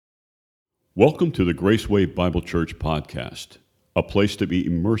Welcome to the Graceway Bible Church podcast, a place to be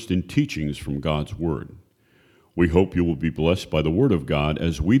immersed in teachings from God's Word. We hope you will be blessed by the Word of God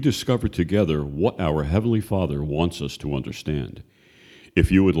as we discover together what our Heavenly Father wants us to understand. If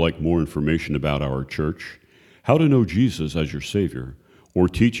you would like more information about our church, how to know Jesus as your Savior, or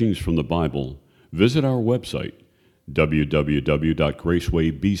teachings from the Bible, visit our website,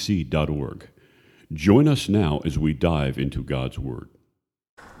 www.gracewaybc.org. Join us now as we dive into God's Word.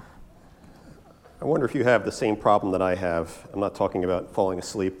 I wonder if you have the same problem that I have. I'm not talking about falling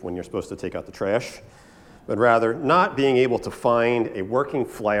asleep when you're supposed to take out the trash, but rather not being able to find a working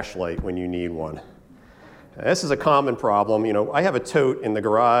flashlight when you need one. This is a common problem. You know, I have a tote in the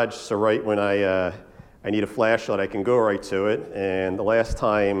garage, so right when I need a flashlight, I can go right to it. And the last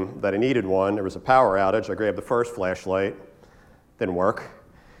time that I needed one, there was a power outage. I grabbed the first flashlight, didn't work.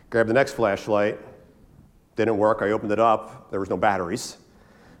 Grabbed the next flashlight, didn't work. I opened it up, there was no batteries.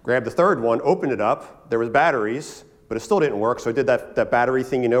 Grabbed the third one, opened it up, there was batteries, but it still didn't work, so I did that battery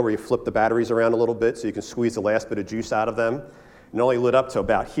thing, you know, where you flip the batteries around a little bit so you can squeeze the last bit of juice out of them, and it only lit up to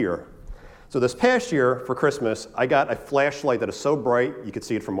about here. So this past year, for Christmas, I got a flashlight that is so bright, you could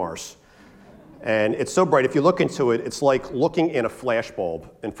see it from Mars. And it's so bright, if you look into it, it's like looking in a flash bulb.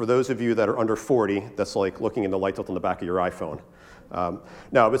 And for those of you that are under 40, that's like looking in the light on the back of your iPhone.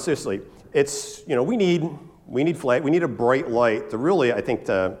 No, but seriously, it's, you know, we need a bright light to really, I think,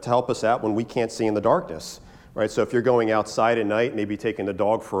 to help us out when we can't see in the darkness, right? So if you're going outside at night, maybe taking the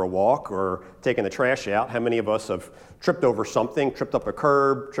dog for a walk or taking the trash out, how many of us have tripped over something, tripped up a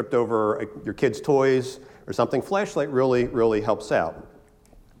curb, tripped over your kids' toys or something? Flashlight really, really helps out.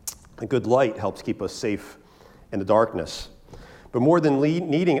 A good light helps keep us safe in the darkness. But more than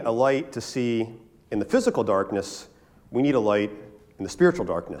needing a light to see in the physical darkness, we need a light in the spiritual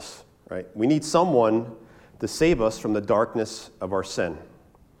darkness, right? We need someone to save us from the darkness of our sin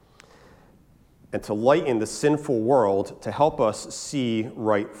and to lighten the sinful world to help us see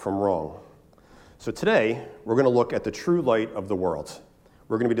right from wrong. So today, we're going to look at the true light of the world.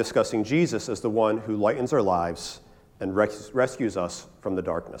 We're going to be discussing Jesus as the one who lightens our lives and rescues us from the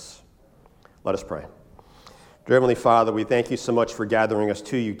darkness. Let us pray. Dear Heavenly Father, we thank you so much for gathering us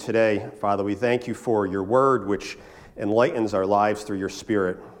to you today. Father, we thank you for your word, which enlightens our lives through your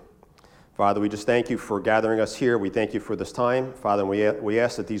Spirit. Father, we just thank you for gathering us here. We thank you for this time. Father, we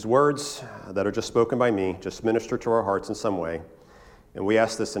ask that these words that are just spoken by me just minister to our hearts in some way. And we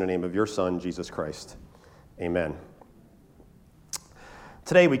ask this in the name of your Son, Jesus Christ. Amen.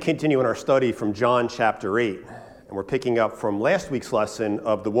 Today we continue in our study from John chapter 8, and we're picking up from last week's lesson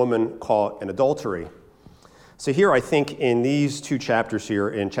of the woman caught in adultery. So here I think in these two chapters here,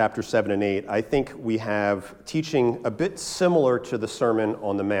 in chapter 7 and 8, I think we have teaching a bit similar to the Sermon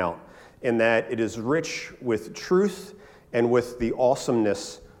on the Mount, in that it is rich with truth and with the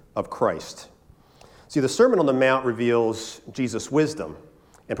awesomeness of Christ. See, the Sermon on the Mount reveals Jesus' wisdom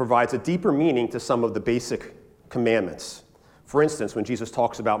and provides a deeper meaning to some of the basic commandments. For instance, when Jesus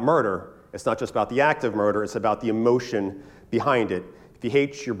talks about murder, it's not just about the act of murder, it's about the emotion behind it. If you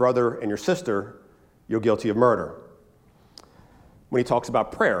hate your brother and your sister, you're guilty of murder. When he talks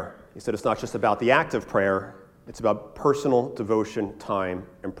about prayer, he said it's not just about the act of prayer, it's about personal devotion, time,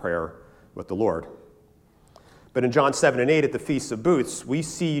 and prayer with the Lord. But in John 7 and 8 at the Feast of Booths, we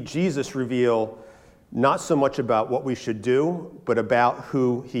see Jesus reveal not so much about what we should do, but about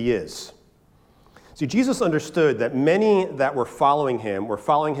who he is. See, Jesus understood that many that were following him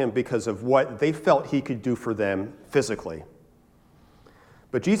because of what they felt he could do for them physically.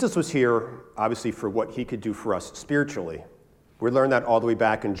 But Jesus was here, obviously, for what he could do for us spiritually. We learned that all the way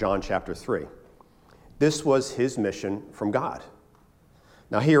back in John chapter 3. This was his mission from God.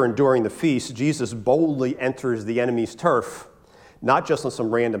 Now here and during the feast, Jesus boldly enters the enemy's turf, not just on some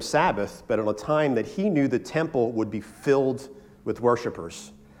random Sabbath, but on a time that he knew the temple would be filled with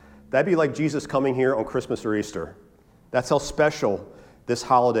worshipers. That'd be like Jesus coming here on Christmas or Easter. That's how special this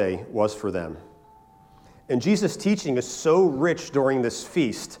holiday was for them. And Jesus' teaching is so rich during this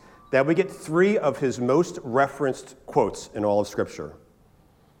feast that we get three of his most referenced quotes in all of Scripture.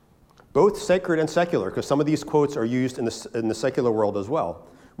 Both sacred and secular, because some of these quotes are used in the secular world as well.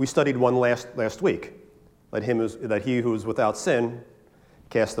 We studied one last week. That he who is without sin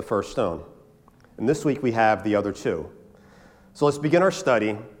cast the first stone. And this week we have the other two. So let's begin our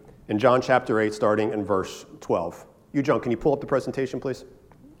study in John chapter 8, starting in verse 12. John, can you pull up the presentation, please?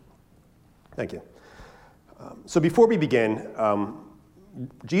 Thank you. So before we begin,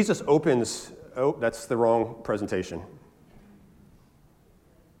 Jesus opens... Oh, that's the wrong presentation.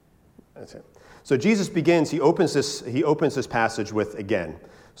 That's it. So Jesus begins, he opens this passage with again.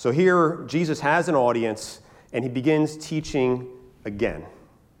 So here, Jesus has an audience, and he begins teaching again.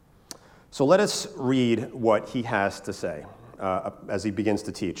 So let us read what he has to say as he begins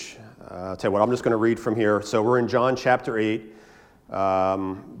to teach. I'll tell you what, I'm just going to read from here. So we're in John chapter 8,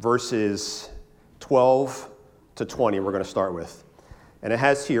 verses 12 to 20 we're going to start with. And it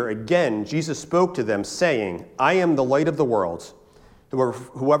has here, again, Jesus spoke to them, saying, I am the light of the world.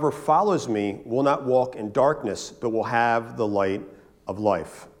 Whoever follows me will not walk in darkness, but will have the light of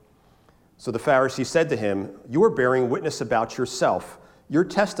life. So the Pharisees said to him, you are bearing witness about yourself. Your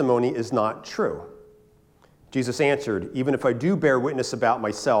testimony is not true. Jesus answered, even if I do bear witness about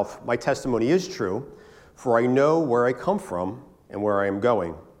myself, my testimony is true, for I know where I come from and where I am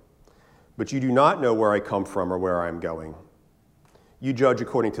going. But you do not know where I come from or where I am going. You judge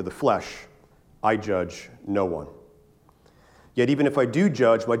according to the flesh. I judge no one. Yet even if I do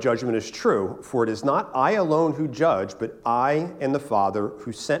judge, my judgment is true, for it is not I alone who judge, but I and the Father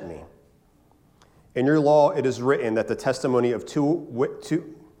who sent me. In your law it is written that the testimony of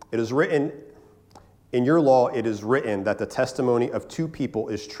In your law it is written that the testimony of two people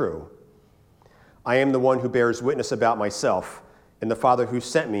is true. I am the one who bears witness about myself, and the Father who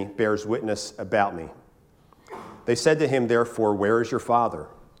sent me bears witness about me. They said to him, therefore, where is your Father?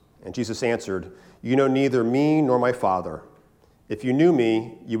 And Jesus answered, you know neither me nor my Father. If you knew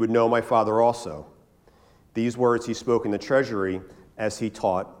me, you would know my Father also. These words he spoke in the treasury as he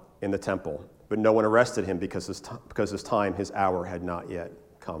taught in the temple. But no one arrested him because his hour had not yet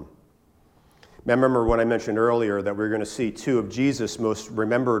come. Now, remember when I mentioned earlier that we're going to see two of Jesus' most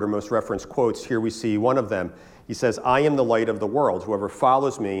remembered or most referenced quotes. Here we see one of them. He says, I am the light of the world. Whoever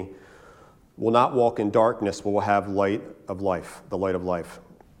follows me will not walk in darkness, but will have light of life, the light of life.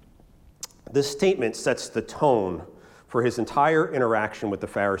 This statement sets the tone for his entire interaction with the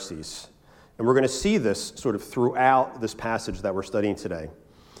Pharisees. And we're going to see this sort of throughout this passage that we're studying today.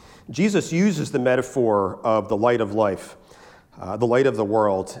 Jesus uses the metaphor of the light of life, the light of the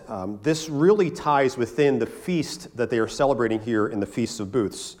world. This really ties within the feast that they are celebrating here in the Feast of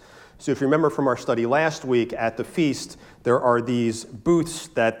Booths. So if you remember from our study last week, at the feast, there are these booths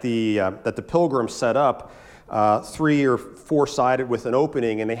that the pilgrims set up, 3 or 4-sided with an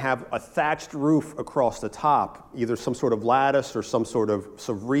opening, and they have a thatched roof across the top, either some sort of lattice or some sort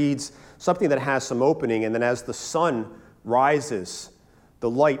of reeds, something that has some opening, and then as the sun rises, the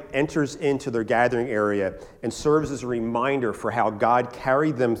light enters into their gathering area and serves as a reminder for how God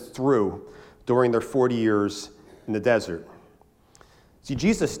carried them through during their 40 years in the desert. See,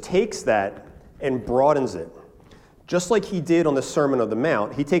 Jesus takes that and broadens it. Just like he did on the Sermon on the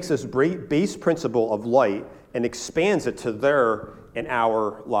Mount, he takes this base principle of light and expands it to their and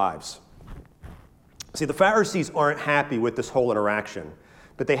our lives. See, the Pharisees aren't happy with this whole interaction,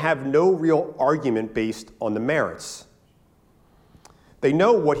 but they have no real argument based on the merits. They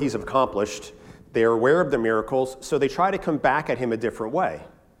know what he's accomplished. They're aware of the miracles, so they try to come back at him a different way.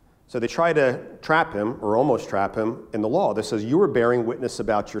 So they try to trap him, or almost trap him, in the law that says, you are bearing witness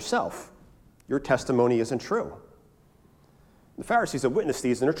about yourself. Your testimony isn't true. The Pharisees have witnessed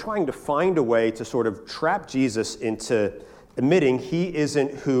these, and they're trying to find a way to sort of trap Jesus into admitting he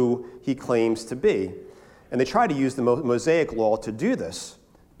isn't who he claims to be. And they try to use the Mosaic law to do this.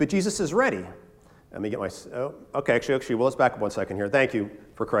 But Jesus is ready. Let me get my, actually, well, let's back up 1 second here. Thank you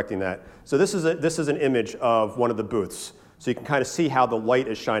for correcting that. So this is an image of one of the booths. So you can kind of see how the light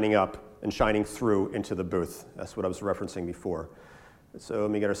is shining up and shining through into the booth. That's what I was referencing before. So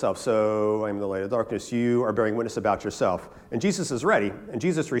let me get ourselves. So I am the light of darkness. You are bearing witness about yourself. And Jesus is ready. And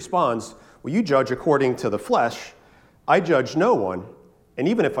Jesus responds, well, you judge according to the flesh. I judge no one. And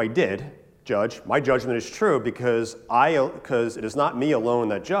even if I did judge, my judgment is true because it is not me alone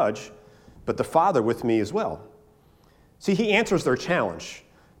that judge, but the Father with me as well. See, he answers their challenge.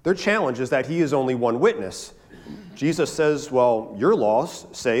 Their challenge is that he is only one witness. Jesus says, well, your laws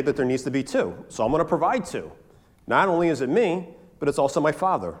say that there needs to be 2, so I'm going to provide 2. Not only is it me, but it's also my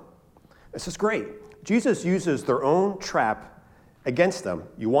Father. This is great. Jesus uses their own trap against them.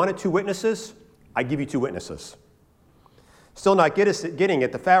 You wanted 2 witnesses? I give you 2 witnesses. Still not getting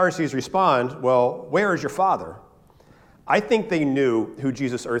it, the Pharisees respond, well, where is your Father? I think they knew who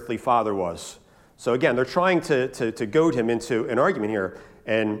Jesus' earthly father was. So again, they're trying to goad him into an argument here,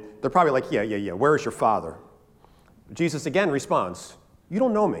 and they're probably like, yeah, where is your Father? Jesus again responds, you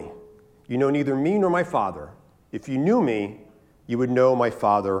don't know me. You know neither me nor my Father. If you knew me, you would know my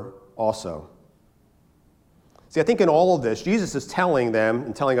Father also. See, I think in all of this, Jesus is telling them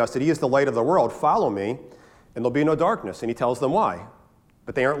and telling us that he is the light of the world. Follow me, and there'll be no darkness. And he tells them why.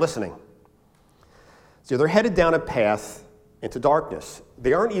 But they aren't listening. So they're headed down a path into darkness.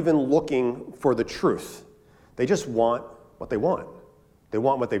 They aren't even looking for the truth. They just want what they want. They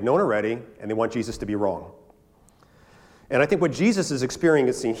want what they've known already, and they want Jesus to be wrong. And I think what Jesus is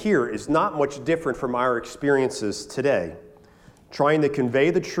experiencing here is not much different from our experiences today, trying to convey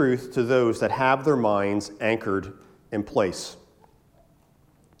the truth to those that have their minds anchored in place.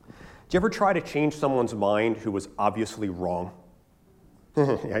 Do you ever try to change someone's mind who was obviously wrong?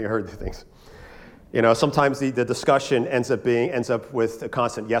 Yeah, you heard the things. You know, sometimes the discussion ends up with a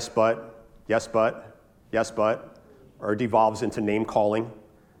constant yes, but, yes, but, yes, but, or devolves into name calling,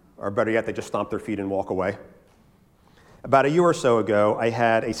 or better yet, they just stomp their feet and walk away. About a year or so ago, I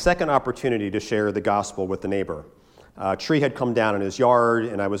had a second opportunity to share the gospel with a neighbor. A tree had come down in his yard,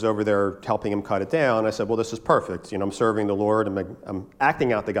 and I was over there helping him cut it down. I said, well, this is perfect. You know, I'm serving the Lord, I'm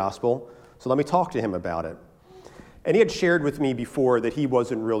acting out the gospel, so let me talk to him about it. And he had shared with me before that he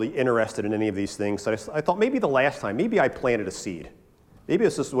wasn't really interested in any of these things. So I thought maybe the last time, maybe I planted a seed. Maybe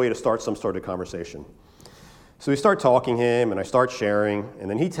it's just a way to start some sort of conversation. So we start talking to him, and I start sharing, and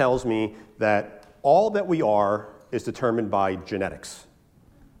then he tells me that all that we are is determined by genetics.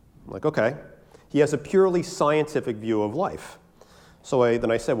 I'm like, okay. He has a purely scientific view of life. So then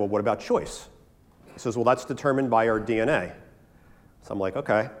I said, well, what about choice? He says, well, that's determined by our DNA. So I'm like,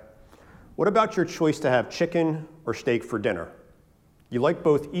 okay. What about your choice to have chicken or steak for dinner? You like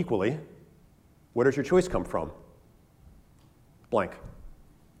both equally. Where does your choice come from? Blank.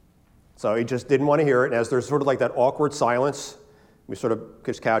 So he just didn't want to hear it. And as there's sort of like that awkward silence, we sort of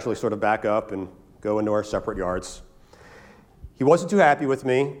just casually sort of back up and go into our separate yards. He wasn't too happy with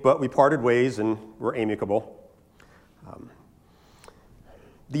me, but we parted ways and were amicable.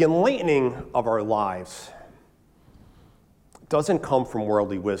 The enlightening of our lives doesn't come from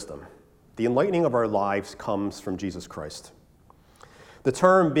worldly wisdom. The enlightening of our lives comes from Jesus Christ. The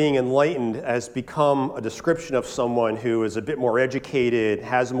term being enlightened has become a description of someone who is a bit more educated,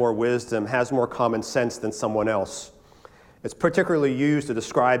 has more wisdom, has more common sense than someone else. It's particularly used to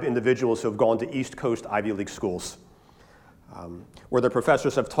describe individuals who have gone to East Coast Ivy League schools, where their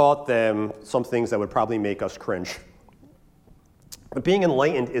professors have taught them some things that would probably make us cringe. But being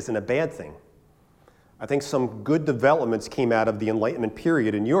enlightened isn't a bad thing. I think some good developments came out of the Enlightenment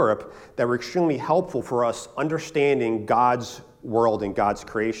period in Europe that were extremely helpful for us understanding God's world and God's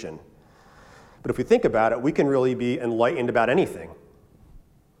creation. But if we think about it, we can really be enlightened about anything.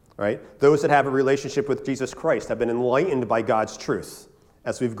 Right? Those that have a relationship with Jesus Christ have been enlightened by God's truth.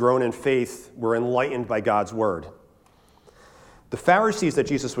 As we've grown in faith, we're enlightened by God's word. The Pharisees that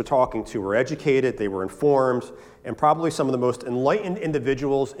Jesus was talking to were educated, they were informed, and probably some of the most enlightened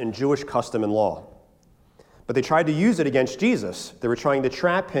individuals in Jewish custom and law. But they tried to use it against Jesus. They were trying to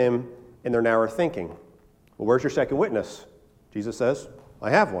trap him in their narrow thinking. Well, where's your second witness? Jesus says, I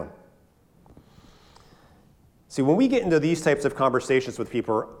have one. See, when we get into these types of conversations with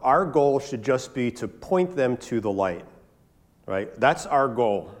people, our goal should just be to point them to the light, right? That's our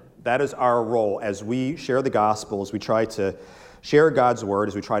goal. That is our role as we share the gospel, as we try to share God's word,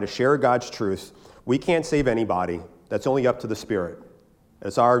 as we try to share God's truth. We can't save anybody. That's only up to the Spirit.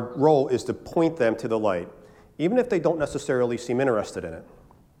 As our role is to point them to the light, even if they don't necessarily seem interested in it.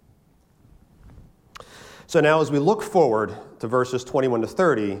 So now as we look forward to verses 21 to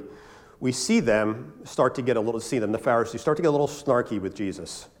 30, we see them the Pharisees start to get a little snarky with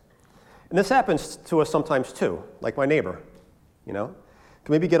Jesus. And this happens to us sometimes too, like my neighbor, you know.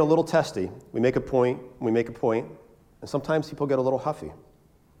 Can maybe get a little testy. We make a point, and sometimes people get a little huffy.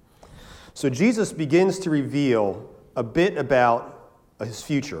 So Jesus begins to reveal a bit about his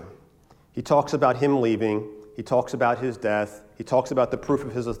future. He talks about him leaving, he talks about his death, he talks about the proof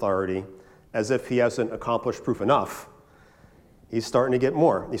of his authority, as if he hasn't accomplished proof enough. He's starting to get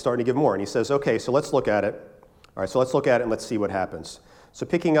more. He's starting to give more. And he says, okay, so let's look at it. All right, so let's look at it and let's see what happens. So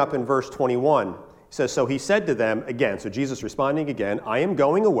picking up in verse 21, he says, so he said to them again, so Jesus responding again, I am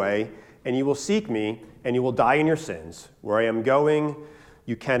going away, and you will seek me, and you will die in your sins. Where I am going,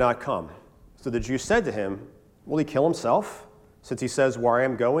 you cannot come. So the Jews said to him, will he kill himself? Since he says, where I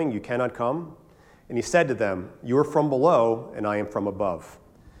am going, you cannot come? And he said to them, you are from below, and I am from above.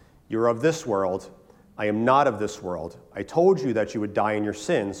 You are of this world. I am not of this world. I told you that you would die in your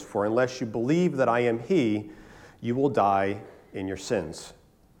sins, for unless you believe that I am he, you will die in your sins.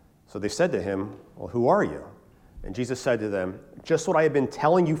 So they said to him, well, who are you? And Jesus said to them, just what I have been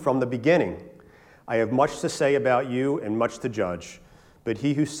telling you from the beginning. I have much to say about you and much to judge, but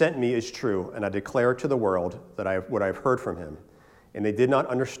he who sent me is true, and I declare to the world that what I have heard from him. And they did not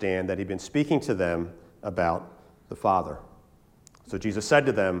understand that he'd been speaking to them about the Father. So Jesus said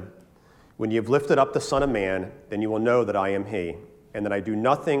to them, when you have lifted up the Son of Man, then you will know that I am he, and that I do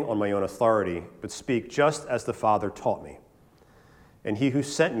nothing on my own authority, but speak just as the Father taught me. And he who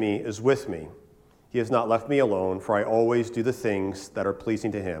sent me is with me. He has not left me alone, for I always do the things that are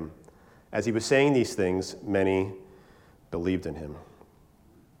pleasing to him. As he was saying these things, many believed in him.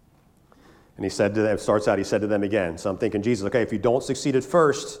 And he said to them, he said to them again. So I'm thinking, Jesus, okay, if you don't succeed at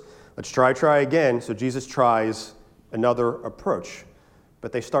first, let's try again. So Jesus tries another approach.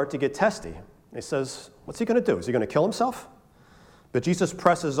 But they start to get testy. He says, what's he going to do? Is he going to kill himself? But Jesus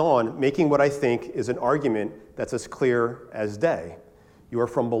presses on, making what I think is an argument that's as clear as day. You are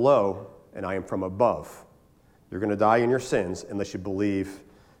from below, and I am from above. You're going to die in your sins unless you believe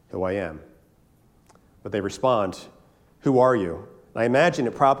who I am. But they respond, who are you? And I imagine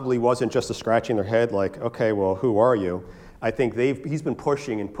it probably wasn't just a scratching their head like, okay, well, who are you? I think he's been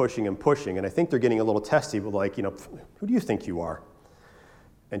pushing and pushing and pushing, and I think they're getting a little testy, but like, who do you think you are?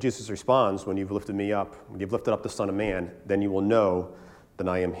 And Jesus responds, when you've lifted me up, when you've lifted up the Son of Man, then you will know that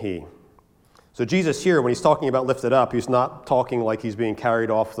I am he. So Jesus here, when he's talking about lifted up, he's not talking like he's being carried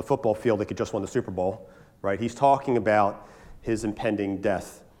off the football field like he just won the Super Bowl, right? He's talking about his impending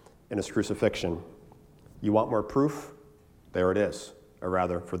death and his crucifixion. You want more proof? There it is. Or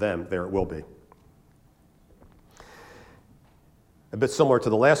rather, for them, there it will be. A bit similar to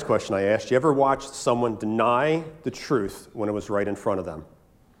the last question I asked, you ever watched someone deny the truth when it was right in front of them?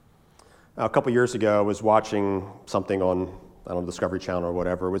 A couple years ago, I was watching something on, Discovery Channel or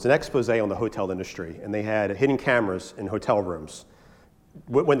whatever. It was an expose on the hotel industry, and they had hidden cameras in hotel rooms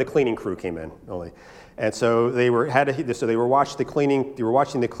when the cleaning crew came in only. And so they were watching the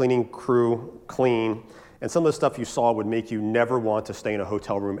cleaning crew clean, and some of the stuff you saw would make you never want to stay in a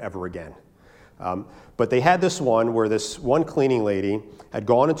hotel room ever again. But they had this one where this one cleaning lady had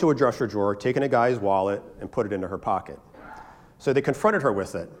gone into a dresser drawer, taken a guy's wallet, and put it into her pocket. So they confronted her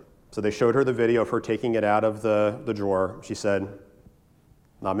with it. So they showed her the video of her taking it out of the drawer. She said,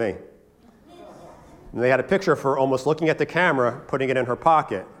 not me. And they had a picture of her almost looking at the camera, putting it in her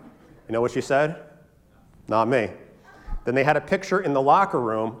pocket. You know what she said? Not me. Then they had a picture in the locker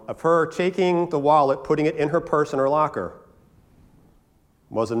room of her taking the wallet, putting it in her purse in her locker.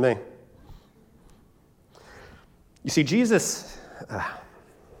 Wasn't me. You see, Jesus,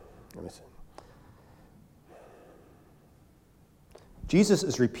 let me see. Jesus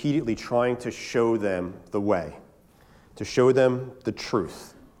is repeatedly trying to show them the way, to show them the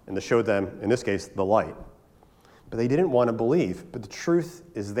truth, and to show them, in this case, the light. But they didn't want to believe, but the truth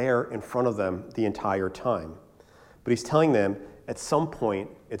is there in front of them the entire time. But he's telling them at some point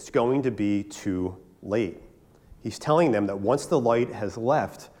it's going to be too late. He's telling them that once the light has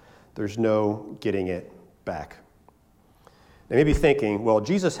left, there's no getting it back. They may be thinking, well,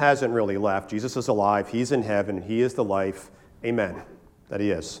 Jesus hasn't really left. Jesus is alive. He's in heaven. He is the life. Amen. That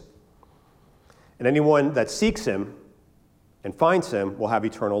he is. And anyone that seeks him and finds him will have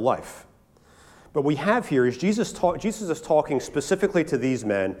eternal life. But what we have here is Jesus is talking specifically to these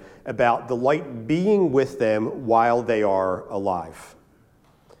men about the light being with them while they are alive.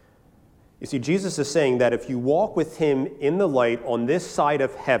 You see, Jesus is saying that if you walk with him in the light on this side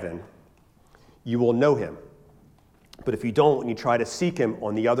of heaven, you will know him. But if you don't and you try to seek him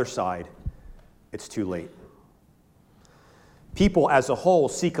on the other side, it's too late. People as a whole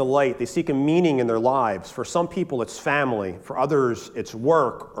seek a light. They seek a meaning in their lives. For some people, it's family. For others, it's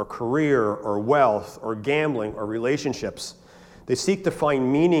work or career or wealth or gambling or relationships. They seek to find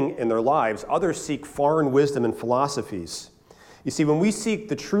meaning in their lives. Others seek foreign wisdom and philosophies. You see, when we seek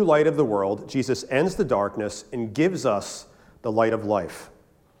the true light of the world, Jesus ends the darkness and gives us the light of life.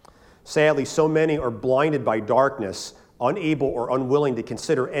 Sadly, so many are blinded by darkness, unable or unwilling to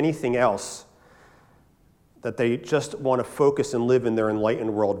consider anything else, that they just want to focus and live in their enlightened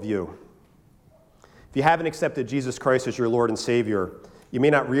worldview. If you haven't accepted Jesus Christ as your Lord and Savior, you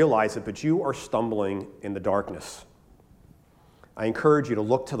may not realize it, but you are stumbling in the darkness. I encourage you to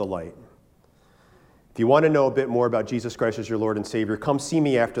look to the light. If you want to know a bit more about Jesus Christ as your Lord and Savior, come see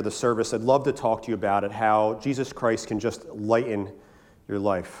me after the service. I'd love to talk to you about it, how Jesus Christ can just lighten your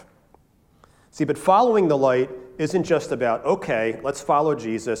life. See, but following the light isn't just about, okay, let's follow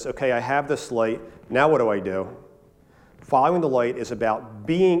Jesus. Okay, I have this light. Now what do? Following the light is about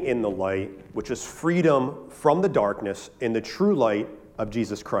being in the light, which is freedom from the darkness in the true light of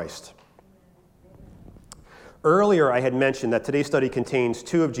Jesus Christ. Earlier, I had mentioned that today's study contains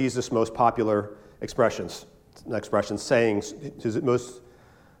two of Jesus' most popular expressions, sayings, his most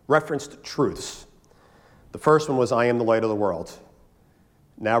referenced truths. The first one was, I am the light of the world.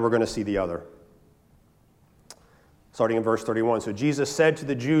 Now we're going to see the other. Starting in verse 31. So Jesus said to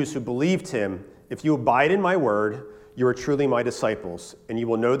the Jews who believed him, if you abide in my word, you are truly my disciples, and you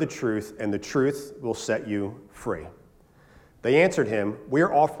will know the truth, and the truth will set you free. They answered him, we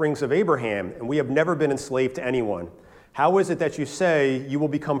are offerings of Abraham, and we have never been enslaved to anyone. How is it that you say you will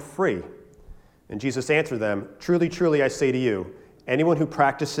become free? And Jesus answered them, truly, truly, I say to you, anyone who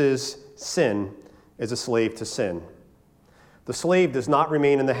practices sin is a slave to sin. The slave does not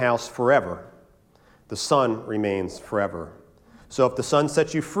remain in the house forever. The Son remains forever. So if the Son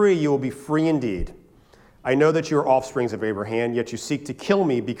sets you free, you will be free indeed. I know that you are offsprings of Abraham, yet you seek to kill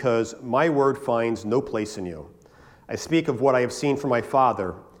me because my word finds no place in you. I speak of what I have seen from my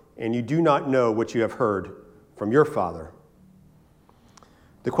Father, and you do not know what you have heard from your father.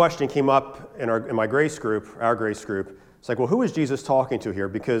 The question came up in my grace group, our grace group. It's like, well, who is Jesus talking to here?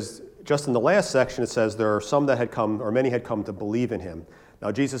 Because just in the last section, it says there are some that had come, or many had come to believe in him.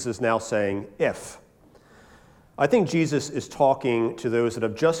 Now, Jesus is now saying, if. I think Jesus is talking to those that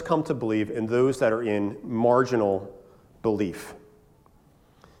have just come to believe and those that are in marginal belief.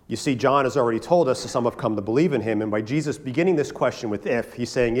 You see, John has already told us that some have come to believe in him, and by Jesus beginning this question with if, he's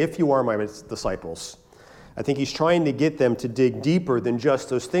saying, if you are my disciples. I think he's trying to get them to dig deeper than just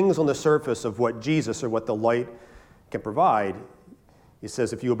those things on the surface of what Jesus or what the light can provide. He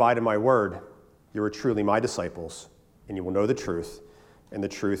says, if you abide in my word, you are truly my disciples, and you will know the truth, and the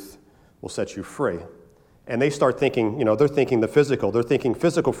truth will set you free. And they start thinking, they're thinking the physical. They're thinking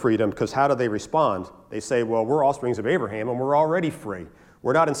physical freedom, because how do they respond? They say, well, we're offsprings of Abraham, and we're already free.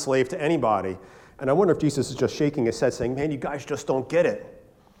 We're not enslaved to anybody. And I wonder if Jesus is just shaking his head saying, man, you guys just don't get it.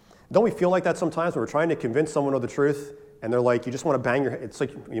 Don't we feel like that sometimes when we're trying to convince someone of the truth, and they're like, you just want to bang your head. It's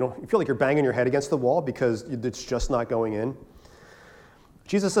like, you feel like you're banging your head against the wall because it's just not going in.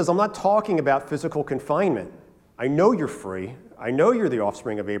 Jesus says, I'm not talking about physical confinement. I know you're free. I know you're the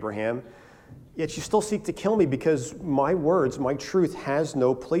offspring of Abraham, yet you still seek to kill me because my words, my truth has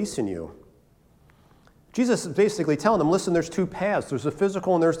no place in you. Jesus is basically telling them, listen, there's two paths. There's the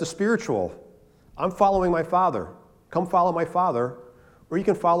physical and there's the spiritual. I'm following my Father. Come follow my Father, or you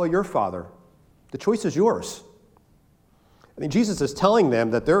can follow your Father. The choice is yours. I think Jesus is telling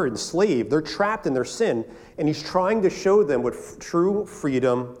them that they're enslaved, they're trapped in their sin, and he's trying to show them what true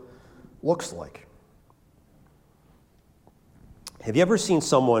freedom looks like. Have you ever seen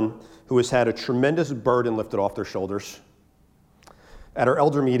someone who has had a tremendous burden lifted off their shoulders? At our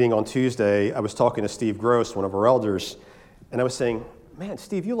elder meeting on Tuesday, I was talking to Steve Gross, one of our elders, and I was saying, man,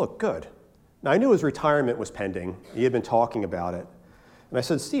 Steve, you look good. Now, I knew his retirement was pending. He had been talking about it. And I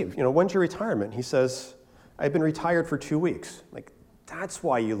said, Steve, when's your retirement? He says, I've been retired for 2 weeks. Like, that's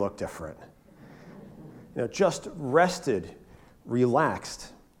why you look different. Just rested,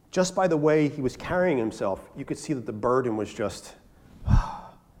 relaxed. Just by the way he was carrying himself, you could see that the burden was just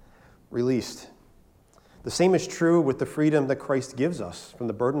released. The same is true with the freedom that Christ gives us from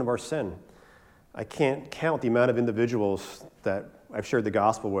the burden of our sin. I can't count the amount of individuals that I've shared the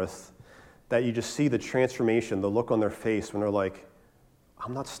gospel with that you just see the transformation, the look on their face when they're like,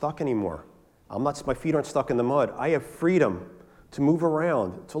 I'm not stuck anymore. My feet aren't stuck in the mud. I have freedom to move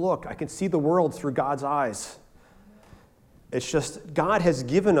around, to look. I can see the world through God's eyes. It's just God has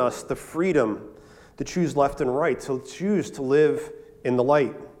given us the freedom to choose left and right, to choose to live in the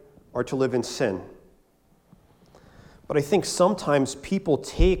light or to live in sin. But I think sometimes people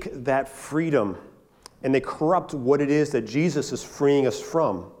take that freedom and they corrupt what it is that Jesus is freeing us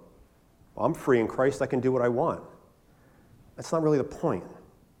from. Well, I'm free in Christ. I can do what I want. That's not really the point.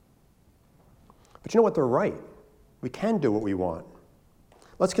 But you know what? They're right. We can do what we want.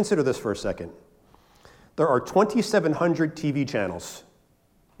 Let's consider this for a second. There are 2,700 TV channels.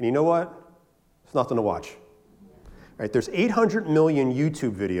 And you know what? It's nothing to watch. Right? There's 800 million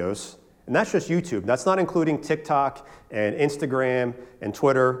YouTube videos. And that's just YouTube. That's not including TikTok and Instagram and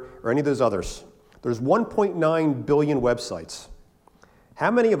Twitter or any of those others. There's 1.9 billion websites. How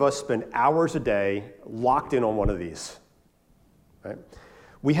many of us spend hours a day locked in on one of these? Right?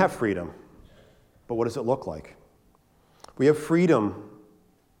 We have freedom. But what does it look like? We have freedom.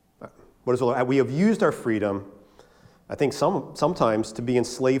 What does it look like? We have used our freedom, I think sometimes, to be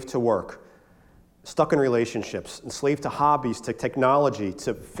enslaved to work, stuck in relationships, enslaved to hobbies, to technology,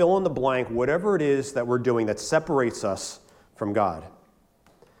 to fill in the blank, whatever it is that we're doing that separates us from God.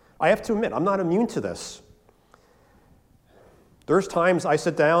 I have to admit, I'm not immune to this. There's times I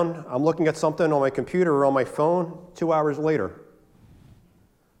sit down, I'm looking at something on my computer or on my phone, 2 hours later.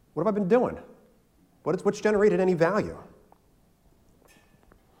 What have I been doing? What's generated any value?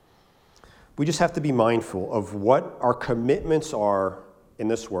 We just have to be mindful of what our commitments are in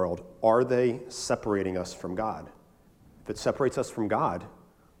this world. Are they separating us from God? If it separates us from God,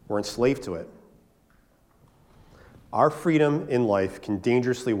 we're enslaved to it. Our freedom in life can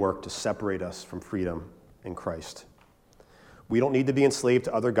dangerously work to separate us from freedom in Christ. We don't need to be enslaved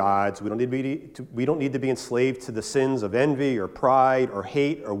to other gods. We don't need to be enslaved to the sins of envy or pride or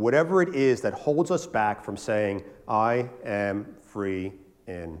hate or whatever it is that holds us back from saying, I am free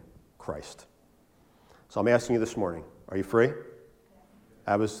in Christ. So I'm asking you this morning, are you free?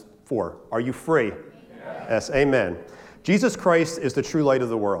 That was 4. Are you free? Yes, amen. Jesus Christ is the true light of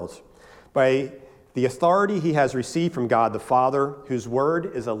the world. By the authority he has received from God the Father, whose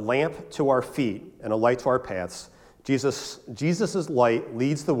word is a lamp to our feet and a light to our paths, Jesus' light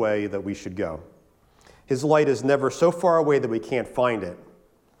leads the way that we should go. His light is never so far away that we can't find it.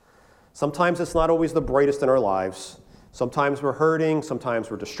 Sometimes it's not always the brightest in our lives. Sometimes we're hurting,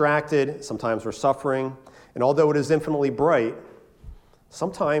 sometimes we're distracted, sometimes we're suffering. And although it is infinitely bright,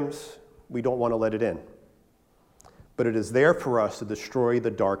 sometimes we don't want to let it in. But it is there for us to destroy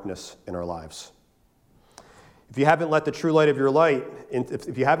the darkness in our lives. If you haven't let the true light of your light,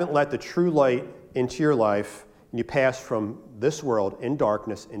 if you haven't let the true light into your life, and you pass from this world in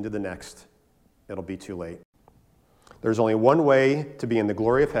darkness into the next, it'll be too late. There's only one way to be in the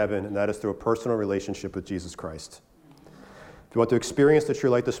glory of heaven, and that is through a personal relationship with Jesus Christ. If you want to experience the true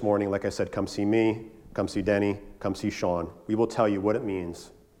light this morning, like I said, come see me, come see Denny, come see Sean. We will tell you what it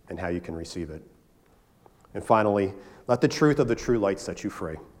means and how you can receive it. And finally, let the truth of the true light set you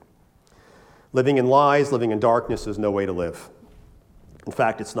free. Living in lies, living in darkness is no way to live. In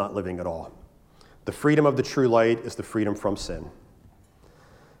fact, it's not living at all. The freedom of the true light is the freedom from sin.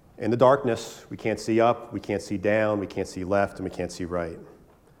 In the darkness, we can't see up, we can't see down, we can't see left, and we can't see right.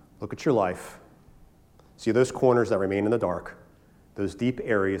 Look at your life. See those corners that remain in the dark, those deep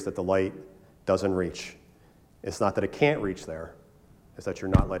areas that the light doesn't reach. It's not that it can't reach there, it's that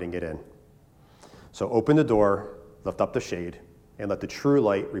you're not letting it in. So open the door, lift up the shade, and let the true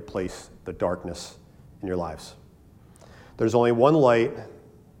light replace the darkness in your lives. There's only one light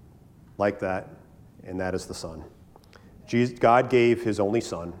like that, and that is the Son. God gave his only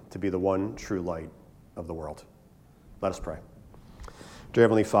Son to be the one true light of the world. Let us pray. Dear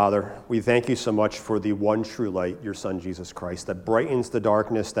Heavenly Father, we thank you so much for the one true light, your Son, Jesus Christ, that brightens the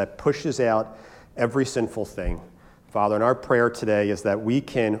darkness, that pushes out every sinful thing. Father, and our prayer today is that we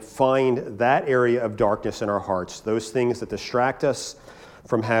can find that area of darkness in our hearts, those things that distract us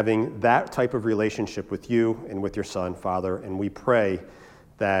from having that type of relationship with you and with your Son, Father, and we pray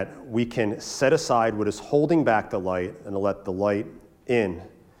that we can set aside what is holding back the light and let the light in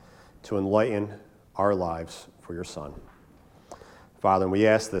to enlighten our lives for your Son. Father, and we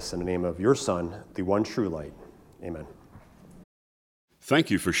ask this in the name of your Son, the one true light. Amen. Thank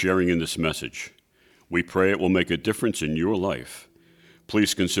you for sharing in this message. We pray it will make a difference in your life.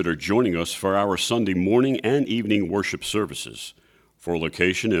 Please consider joining us for our Sunday morning and evening worship services. For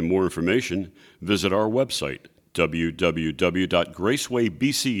location and more information, visit our website,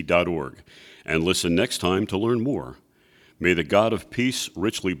 www.gracewaybc.org, and listen next time to learn more. May the God of peace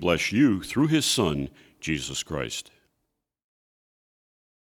richly bless you through his Son, Jesus Christ.